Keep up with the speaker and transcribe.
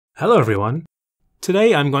Hello everyone.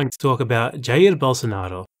 Today I'm going to talk about Jair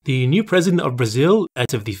Bolsonaro, the new president of Brazil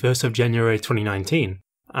as of the 1st of January 2019.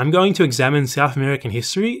 I'm going to examine South American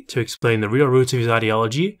history to explain the real roots of his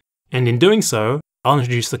ideology, and in doing so, I'll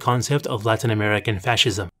introduce the concept of Latin American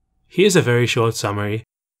fascism. Here's a very short summary,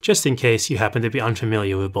 just in case you happen to be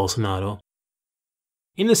unfamiliar with Bolsonaro.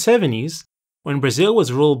 In the 70s, when Brazil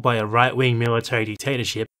was ruled by a right-wing military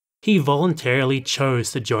dictatorship, he voluntarily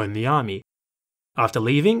chose to join the army. After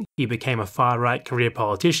leaving, he became a far-right career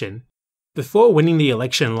politician. Before winning the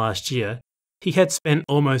election last year, he had spent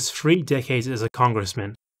almost 3 decades as a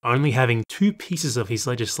congressman, only having 2 pieces of his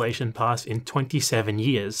legislation passed in 27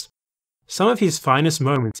 years. Some of his finest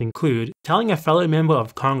moments include telling a fellow member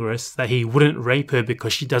of Congress that he wouldn't rape her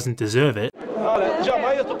because she doesn't deserve it,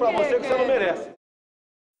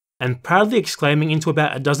 and proudly exclaiming into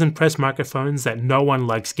about a dozen press microphones that no one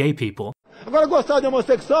likes gay people. Agora gostar de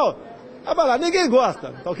homossexual? Ninguém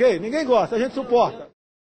gosta, ok? Ninguém gosta, a gente suporta.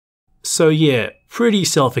 So yeah, pretty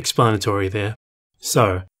self-explanatory there.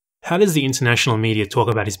 So, how does the international media talk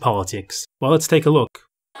about his politics? Well, let's take a look.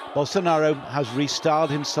 Bolsonaro has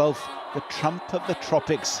restyled himself the Trump of the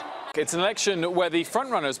tropics. It's an election where the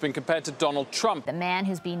frontrunner has been compared to Donald Trump. The man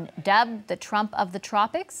who's been dubbed the Trump of the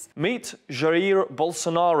tropics. Meet Jair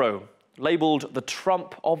Bolsonaro, labelled the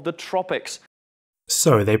Trump of the tropics.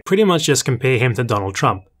 So they pretty much just compare him to Donald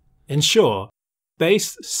Trump. And sure,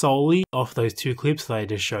 based solely off those 2 clips that I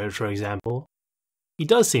just showed, for example, he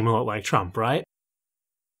does seem a lot like Trump, right?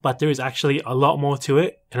 But there is actually a lot more to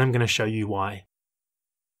it, and I'm going to show you why.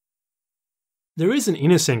 There is an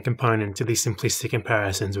innocent component to these simplistic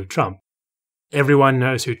comparisons with Trump. Everyone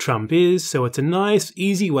knows who Trump is, so it's a nice,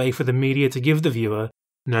 easy way for the media to give the viewer,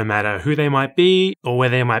 no matter who they might be or where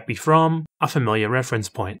they might be from, a familiar reference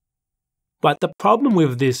point. But the problem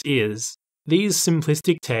with this is, these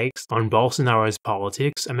simplistic takes on Bolsonaro's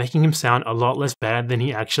politics are making him sound a lot less bad than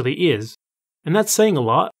he actually is. And that's saying a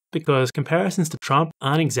lot, because comparisons to Trump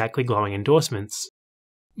aren't exactly glowing endorsements.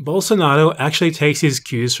 Bolsonaro actually takes his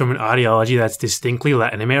cues from an ideology that's distinctly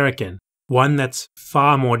Latin American, one that's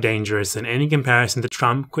far more dangerous than any comparison to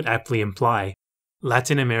Trump could aptly imply: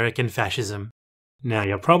 Latin American fascism. Now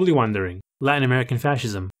you're probably wondering, Latin American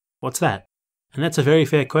fascism, what's that? And that's a very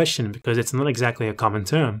fair question because it's not exactly a common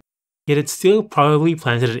term. Yet it's still probably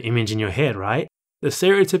planted an image in your head, right? The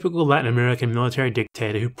stereotypical Latin American military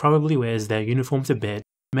dictator who probably wears their uniform to bed,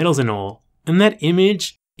 medals and all. And that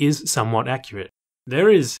image is somewhat accurate. There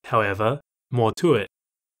is, however, more to it.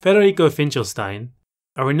 Federico Finchelstein,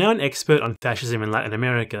 a renowned expert on fascism in Latin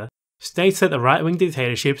America, states that the right-wing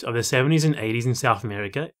dictatorships of the 70s and 80s in South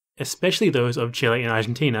America, especially those of Chile and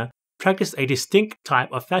Argentina, practiced a distinct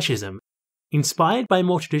type of fascism, inspired by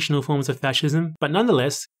more traditional forms of fascism, but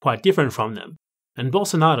nonetheless quite different from them. And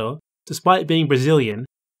Bolsonaro, despite being Brazilian,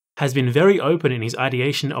 has been very open in his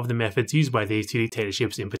ideation of the methods used by these 2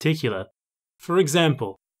 dictatorships in particular. For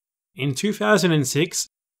example, in 2006,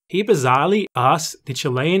 he bizarrely asked the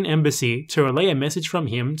Chilean embassy to relay a message from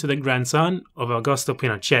him to the grandson of Augusto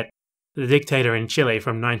Pinochet, the dictator in Chile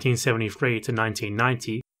from 1973 to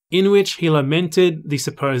 1990, in which he lamented the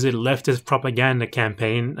supposed leftist propaganda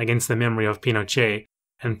campaign against the memory of Pinochet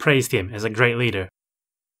and praised him as a great leader.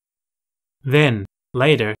 Then,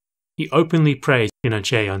 later, he openly praised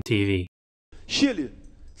Pinochet on TV. Chile,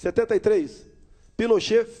 73.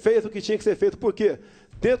 Pinochet fez o que tinha que ser feito. Por quê?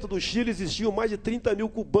 Dentro do Chile existiam mais de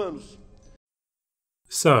 30.000 cubanos.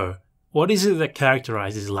 So, what is it that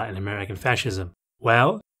characterizes Latin American fascism?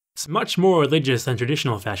 Well, it's much more religious than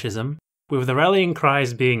traditional fascism, with the rallying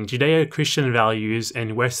cries being Judeo-Christian values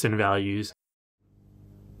and Western values.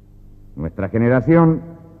 Nuestra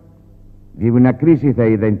generación vive una crisis de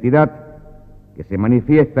identidad que se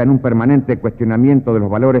manifiesta en un permanente cuestionamiento de los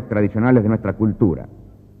valores tradicionales de nuestra cultura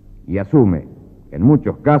y asume, en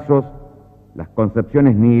muchos casos, las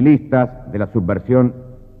concepciones nihilistas de la subversión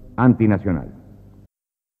antinacional.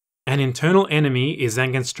 An internal enemy is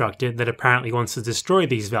then constructed that apparently wants to destroy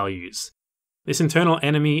these values. This internal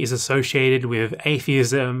enemy is associated with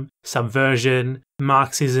atheism, subversion,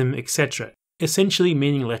 Marxism, etc., essentially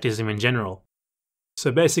meaning leftism in general.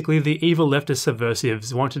 So basically, the evil leftist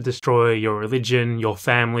subversives want to destroy your religion, your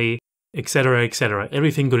family, etc., etc.,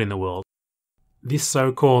 everything good in the world. This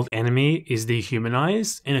so-called enemy is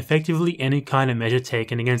dehumanized, and effectively any kind of measure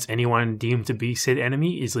taken against anyone deemed to be said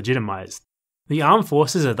enemy is legitimized. The armed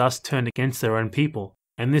forces are thus turned against their own people,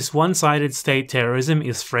 and this one-sided state terrorism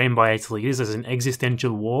is framed by its leaders as an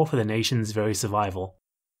existential war for the nation's very survival.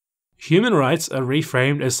 Human rights are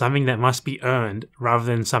reframed as something that must be earned rather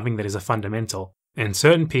than something that is a fundamental, and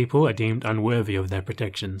certain people are deemed unworthy of their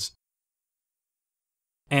protections.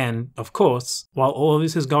 And, of course, while all of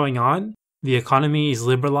this is going on, the economy is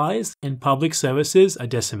liberalized and public services are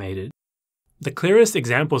decimated. The clearest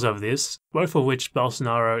examples of this, both of which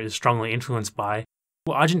Bolsonaro is strongly influenced by,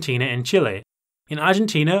 were Argentina and Chile. In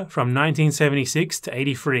Argentina, from 1976 to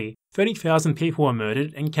 83, 30,000 people were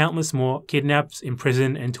murdered and countless more kidnapped,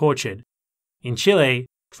 imprisoned, and tortured. In Chile,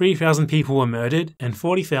 3,000 people were murdered and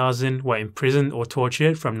 40,000 were imprisoned or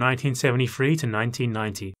tortured from 1973 to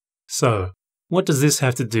 1990. So, what does this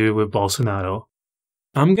have to do with Bolsonaro?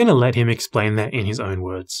 I'm gonna let him explain that in his own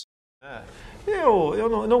words.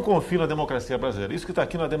 Eu não confio na democracia brasileira. Isso que está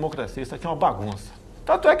aqui não é democracia, isso aqui é uma bagunça.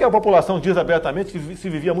 Tanto é que a população diz abertamente que se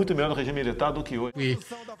vivia muito melhor no regime militar do que hoje. We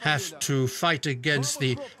have to fight against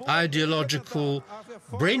the ideological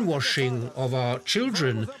brainwashing of our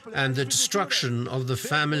children and the destruction of the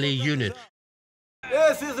family unit.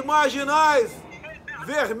 Esses marginais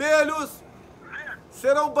vermelhos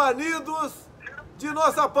serão banidos de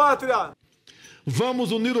nossa pátria.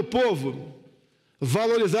 Vamos unir o povo,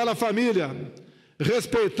 valorizar a família,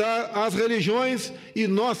 respeitar as religiões e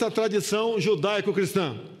nossa tradição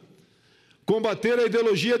judaico-cristã. Combater a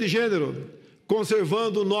ideologia de gênero,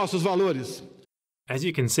 conservando nossos valores. As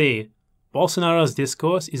you can see, Bolsonaro's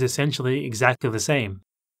discourse is essentially exactly the same.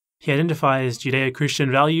 He identifies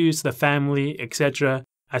Judeo-Christian values, the family, etc.,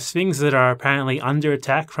 as things that are apparently under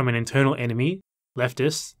attack from an internal enemy,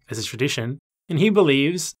 leftists, as is tradition, and he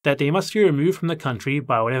believes that they must be removed from the country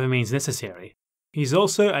by whatever means necessary. He's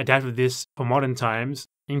also adapted this for modern times,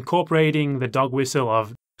 incorporating the dog whistle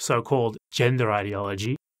of so-called gender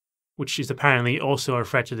ideology, which is apparently also a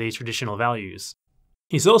threat to these traditional values.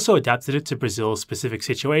 He's also adapted it to Brazil's specific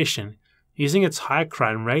situation, using its high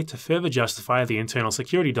crime rate to further justify the internal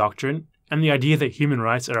security doctrine and the idea that human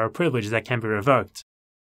rights are a privilege that can be revoked.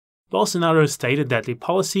 Bolsonaro stated that the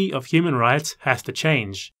policy of human rights has to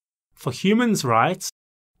change. For humans' rights,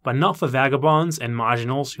 but not for vagabonds and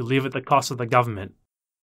marginals who live at the cost of the government.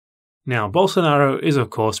 Now, Bolsonaro is of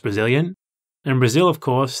course Brazilian, and Brazil of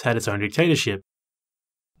course had its own dictatorship.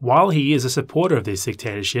 While he is a supporter of this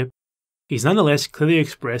dictatorship, he's nonetheless clearly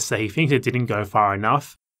expressed that he thinks it didn't go far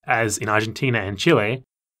enough, as in Argentina and Chile,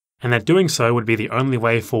 and that doing so would be the only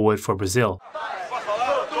way forward for Brazil.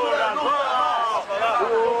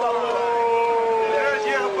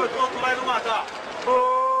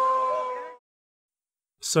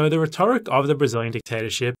 So the rhetoric of the Brazilian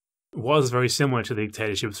dictatorship was very similar to the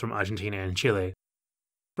dictatorships from Argentina and Chile.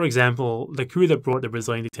 For example, the coup that brought the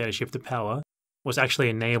Brazilian dictatorship to power was actually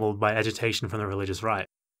enabled by agitation from the religious right.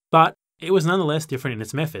 But it was nonetheless different in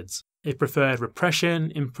its methods. It preferred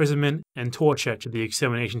repression, imprisonment, and torture to the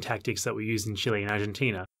extermination tactics that were used in Chile and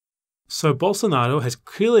Argentina. So Bolsonaro has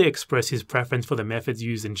clearly expressed his preference for the methods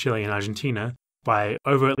used in Chile and Argentina by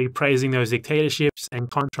overtly praising those dictatorships and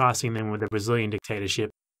contrasting them with the Brazilian dictatorship.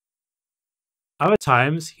 Other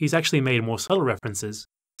times, he's actually made more subtle references,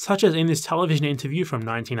 such as in this television interview from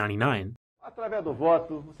 1999. Através do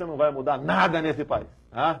voto, você não vai mudar nada nesse país.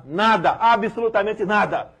 Tá? Nada, absolutamente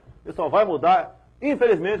nada. Isso só vai mudar,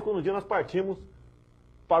 infelizmente, quando um dia nós partimos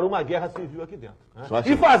para uma guerra civil aqui dentro. Né?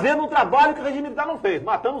 E fazendo um trabalho que o regime militar não fez.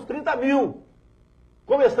 Matamos 30 mil.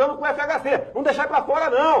 Começando com o FHC. Não deixar para fora,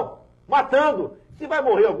 não. Matando. Se vai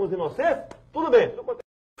morrer alguns inocentes, tudo bem.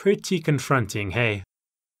 Pretty confronting, hey?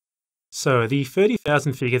 So the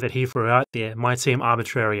 30,000 figure that he threw out there might seem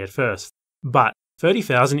arbitrary at first, but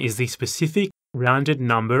 30,000 is the specific, rounded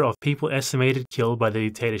number of people estimated killed by the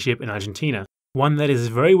dictatorship in Argentina, one that is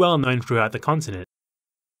very well known throughout the continent.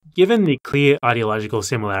 Given the clear ideological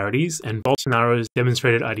similarities and Bolsonaro's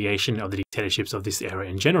demonstrated ideation of the dictatorships of this era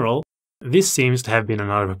in general, this seems to have been a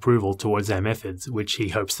nod of approval towards their methods, which he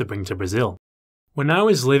hopes to bring to Brazil. When I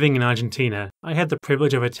was living in Argentina, I had the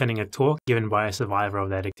privilege of attending a talk given by a survivor of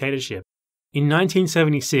their dictatorship. In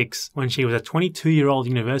 1976, when she was a 22-year-old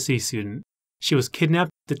university student, she was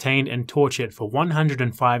kidnapped, detained, and tortured for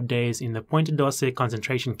 105 days in the Puente Doce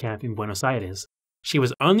concentration camp in Buenos Aires. She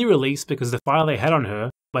was only released because the file they had on her,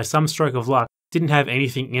 by some stroke of luck, didn't have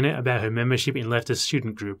anything in it about her membership in leftist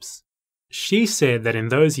student groups. She said that in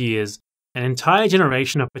those years, an entire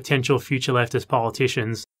generation of potential future leftist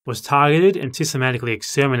politicians was targeted and systematically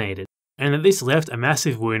exterminated, and that this left a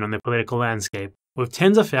massive wound on the political landscape, with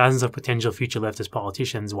tens of thousands of potential future leftist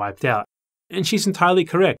politicians wiped out. And she's entirely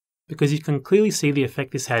correct, because you can clearly see the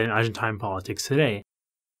effect this had in Argentine politics today.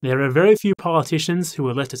 There are very few politicians who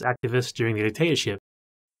were leftist activists during the dictatorship.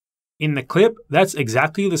 In the clip, that's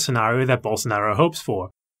exactly the scenario that Bolsonaro hopes for.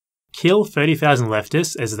 Kill 30,000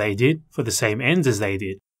 leftists as they did, for the same ends as they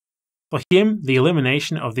did. For him, the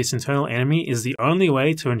elimination of this internal enemy is the only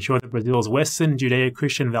way to ensure that Brazil's Western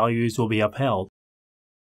Judeo-Christian values will be upheld.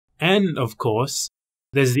 And, of course,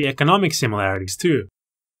 There's the economic similarities too.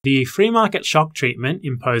 The free market shock treatment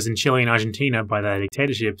imposed in Chile and Argentina by their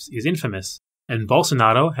dictatorships is infamous, and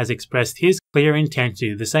Bolsonaro has expressed his clear intent to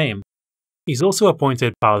do the same. He's also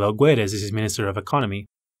appointed Paulo Guedes as his Minister of Economy.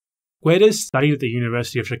 Guedes studied at the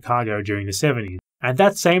University of Chicago during the 70s. At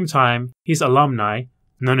that same time, his alumni,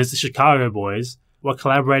 known as the Chicago Boys, were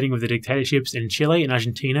collaborating with the dictatorships in Chile and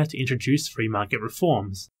Argentina to introduce free market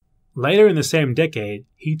reforms. Later in the same decade,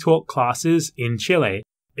 he taught classes in Chile,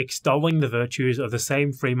 extolling the virtues of the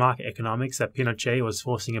same free market economics that Pinochet was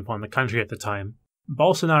forcing upon the country at the time.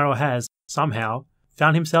 Bolsonaro has, somehow,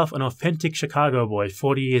 found himself an authentic Chicago boy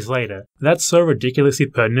 40 years later. That's so ridiculously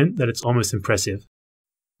pertinent that it's almost impressive.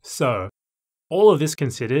 So, all of this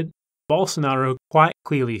considered, Bolsonaro quite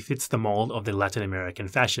clearly fits the mold of the Latin American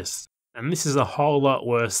fascists. And this is a whole lot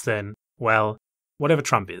worse than, well, whatever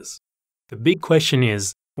Trump is. The big question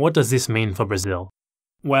is, what does this mean for Brazil?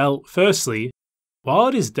 Well, firstly, while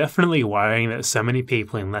it is definitely worrying that so many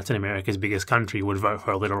people in Latin America's biggest country would vote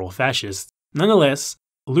for a literal fascist, nonetheless,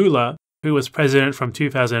 Lula, who was president from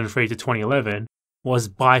 2003 to 2011, was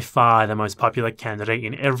by far the most popular candidate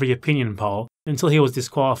in every opinion poll until he was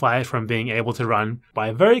disqualified from being able to run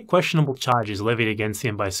by very questionable charges levied against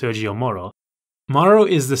him by Sergio Moro. Moro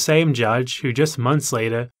is the same judge who just months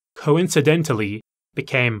later, coincidentally,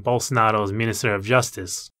 became Bolsonaro's Minister of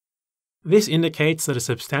Justice. This indicates that a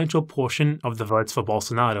substantial portion of the votes for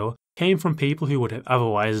Bolsonaro came from people who would have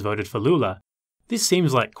otherwise voted for Lula. This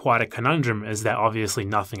seems like quite a conundrum, as they're obviously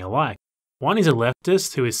nothing alike. One is a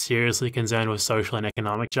leftist who is seriously concerned with social and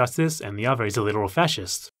economic justice, and the other is a literal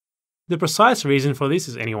fascist. The precise reason for this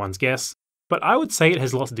is anyone's guess, but I would say it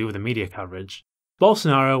has a lot to do with the media coverage.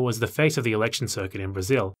 Bolsonaro was the face of the election circuit in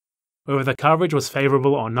Brazil. Whether the coverage was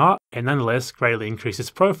favourable or not, it nonetheless greatly increased its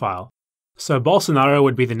profile. So Bolsonaro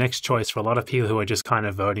would be the next choice for a lot of people who are just kind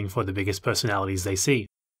of voting for the biggest personalities they see.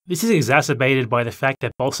 This is exacerbated by the fact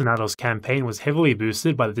that Bolsonaro's campaign was heavily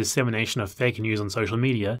boosted by the dissemination of fake news on social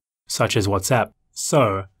media, such as WhatsApp.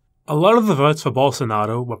 So, a lot of the votes for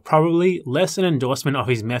Bolsonaro were probably less an endorsement of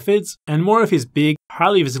his methods and more of his big,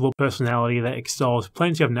 highly visible personality that extols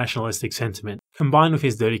plenty of nationalistic sentiment, combined with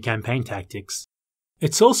his dirty campaign tactics.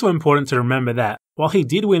 It's also important to remember that, while he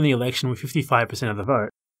did win the election with 55% of the vote,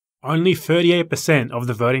 only 38% of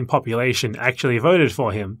the voting population actually voted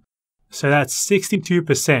for him. So that's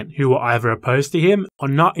 62% who were either opposed to him or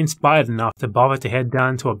not inspired enough to bother to head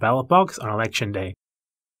down to a ballot box on election day.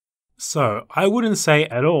 So, I wouldn't say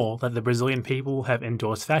at all that the Brazilian people have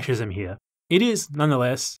endorsed fascism here. It is,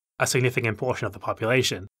 nonetheless, a significant portion of the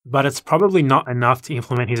population, but it's probably not enough to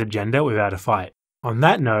implement his agenda without a fight. On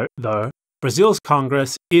that note, though, Brazil's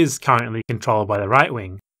Congress is currently controlled by the right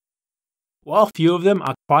wing. While few of them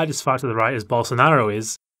are quite as far to the right as Bolsonaro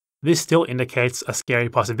is, this still indicates a scary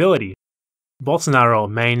possibility. Bolsonaro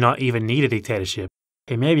may not even need a dictatorship.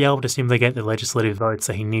 He may be able to simply get the legislative votes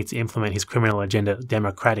that he needs to implement his criminal agenda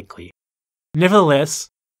democratically. Nevertheless,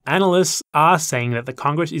 analysts are saying that the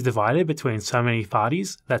Congress is divided between so many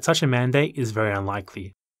parties that such a mandate is very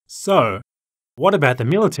unlikely. So, what about the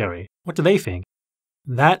military? What do they think?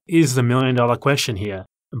 That is the million-dollar question here.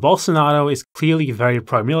 Bolsonaro is clearly very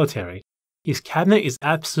pro-military. His cabinet is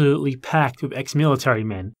absolutely packed with ex-military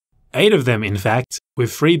men. 8 of them, in fact,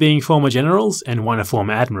 with 3 being former generals and 1 a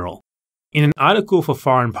former admiral. In an article for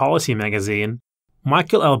Foreign Policy magazine,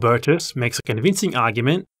 Michael Albertus makes a convincing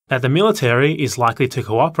argument that the military is likely to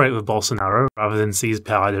cooperate with Bolsonaro rather than seize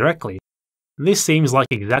power directly. This seems like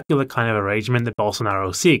exactly the kind of arrangement that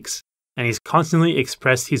Bolsonaro seeks, and he's constantly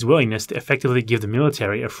expressed his willingness to effectively give the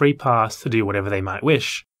military a free pass to do whatever they might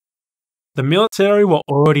wish. The military were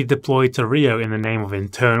already deployed to Rio in the name of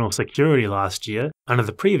internal security last year under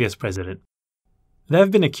the previous president. They've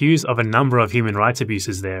been accused of a number of human rights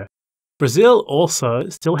abuses there. Brazil also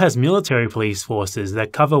still has military police forces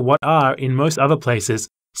that cover what are, in most other places,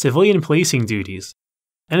 civilian policing duties,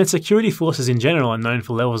 and its security forces in general are known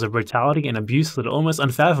for levels of brutality and abuse that are almost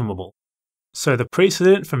unfathomable. So the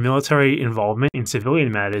precedent for military involvement in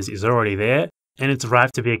civilian matters is already there, and it's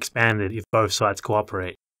ripe to be expanded if both sides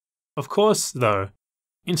cooperate. Of course, though,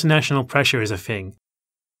 international pressure is a thing.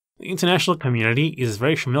 The international community is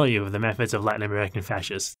very familiar with the methods of Latin American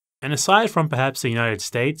fascists, and aside from perhaps the United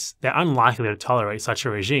States, they're unlikely to tolerate such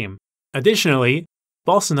a regime. Additionally,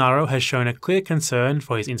 Bolsonaro has shown a clear concern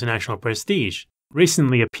for his international prestige,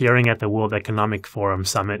 recently appearing at the World Economic Forum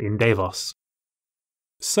summit in Davos.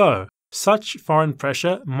 So, such foreign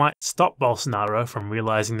pressure might stop Bolsonaro from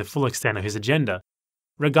realizing the full extent of his agenda.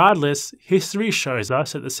 Regardless, history shows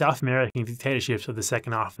us that the South American dictatorships of the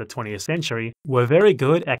second half of the 20th century were very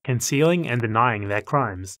good at concealing and denying their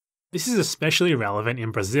crimes. This is especially relevant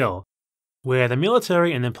in Brazil. where the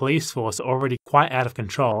military and the police force are already quite out of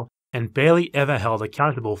control and barely ever held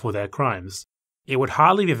accountable for their crimes. It would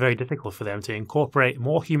hardly be very difficult for them to incorporate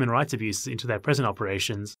more human rights abuses into their present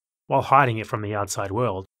operations while hiding it from the outside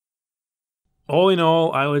world. All in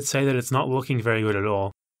all, I would say that it's not looking very good at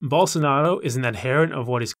all. Bolsonaro is an adherent of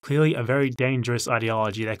what is clearly a very dangerous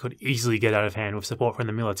ideology that could easily get out of hand with support from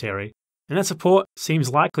the military, and that support seems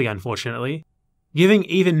likely, unfortunately. Giving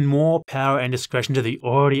even more power and discretion to the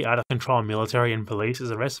already out-of-control military and police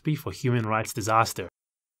is a recipe for human rights disaster.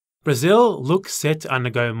 Brazil looks set to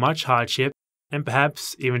undergo much hardship and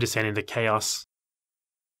perhaps even descend into chaos.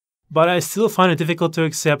 But I still find it difficult to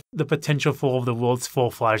accept the potential fall of the world's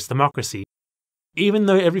full-fledged democracy, even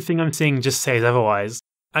though everything I'm seeing just says otherwise.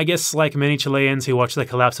 I guess like many Chileans who watched the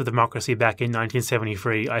collapse of democracy back in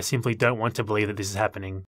 1973, I simply don't want to believe that this is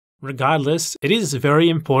happening. Regardless, it is very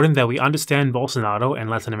important that we understand Bolsonaro and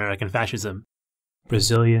Latin American fascism.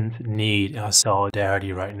 Brazilians need our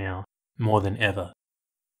solidarity right now, more than ever.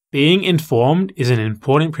 Being informed is an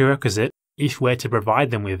important prerequisite if we're to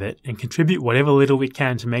provide them with it and contribute whatever little we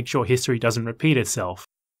can to make sure history doesn't repeat itself.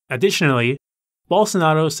 Additionally,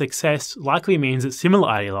 Bolsonaro's success likely means that similar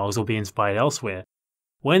ideologues will be inspired elsewhere.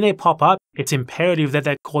 When they pop up, it's imperative that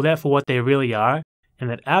they're called out for what they really are, and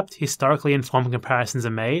that apt, historically informed comparisons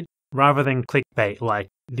are made, rather than clickbait like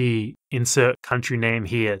the insert country name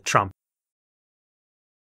here, Trump.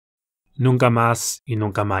 Nunca más y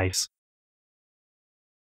nunca más.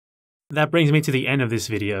 That brings me to the end of this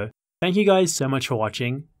video. Thank you guys so much for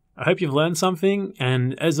watching. I hope you've learned something,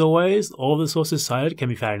 and as always, all the sources cited can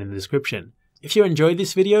be found in the description. If you enjoyed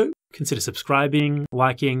this video, consider subscribing,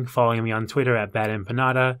 liking, following me on Twitter at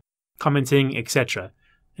BadEmpanada, commenting, etc.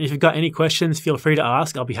 And if you've got any questions, feel free to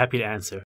ask, I'll be happy to answer.